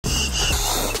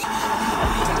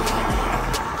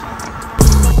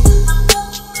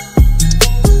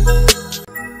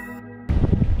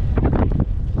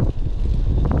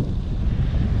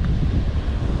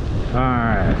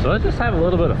let's just have a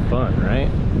little bit of fun,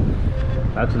 right?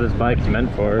 That's what this bike's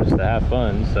meant for, is to have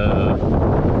fun. So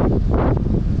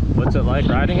what's it like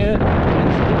riding it?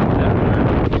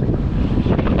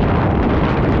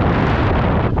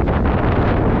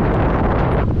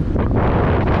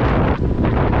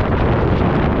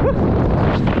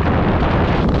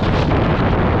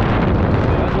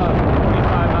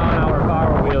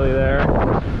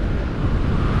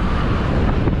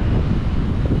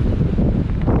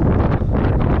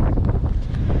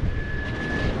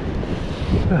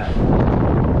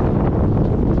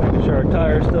 Making sure our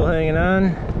tire's still hanging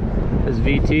on. This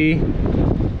VT.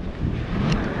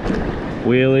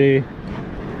 Wheelie.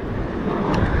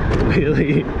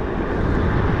 Wheelie.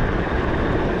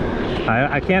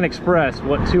 I can't express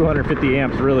what 250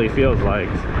 amps really feels like.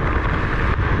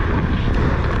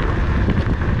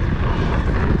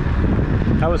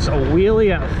 That was a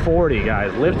wheelie at 40,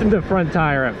 guys. Lifting the front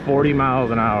tire at 40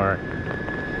 miles an hour.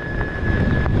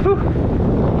 Whew.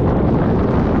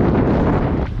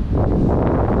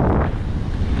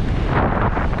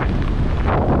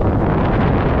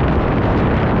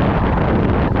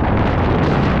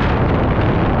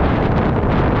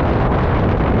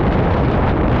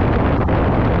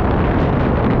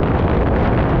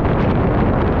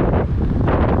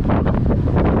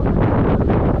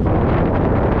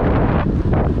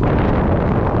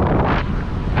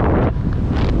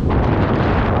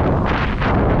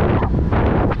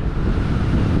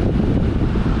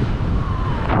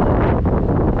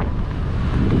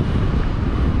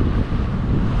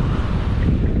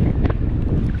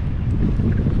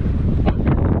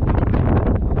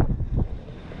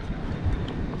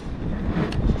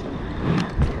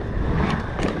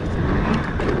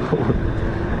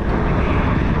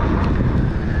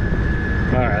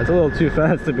 Alright, it's a little too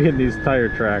fast to be in these tire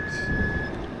tracks.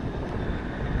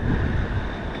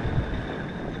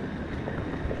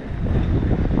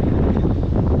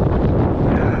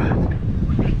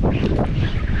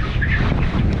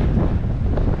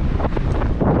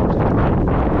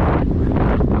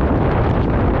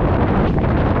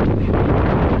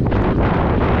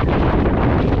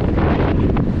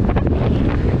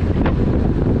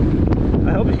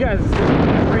 I hope you guys see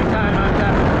every time I'm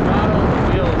tapping the throttle, the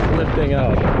wheels lifting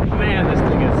up. Man, this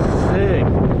thing is sick.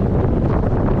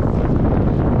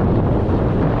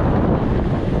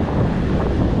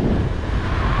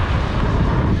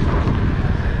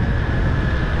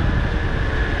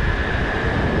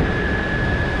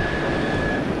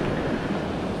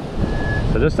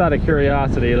 So just out of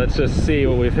curiosity, let's just see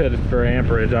what we've hit for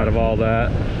amperage out of all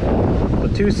that. So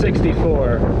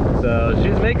 264. So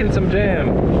she's making some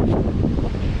jam.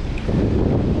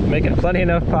 Making plenty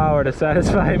enough power to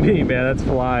satisfy me, man. That's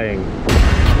flying.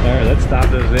 All right, let's stop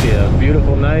this video.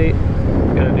 Beautiful night.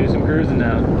 Gonna do some cruising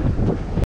now.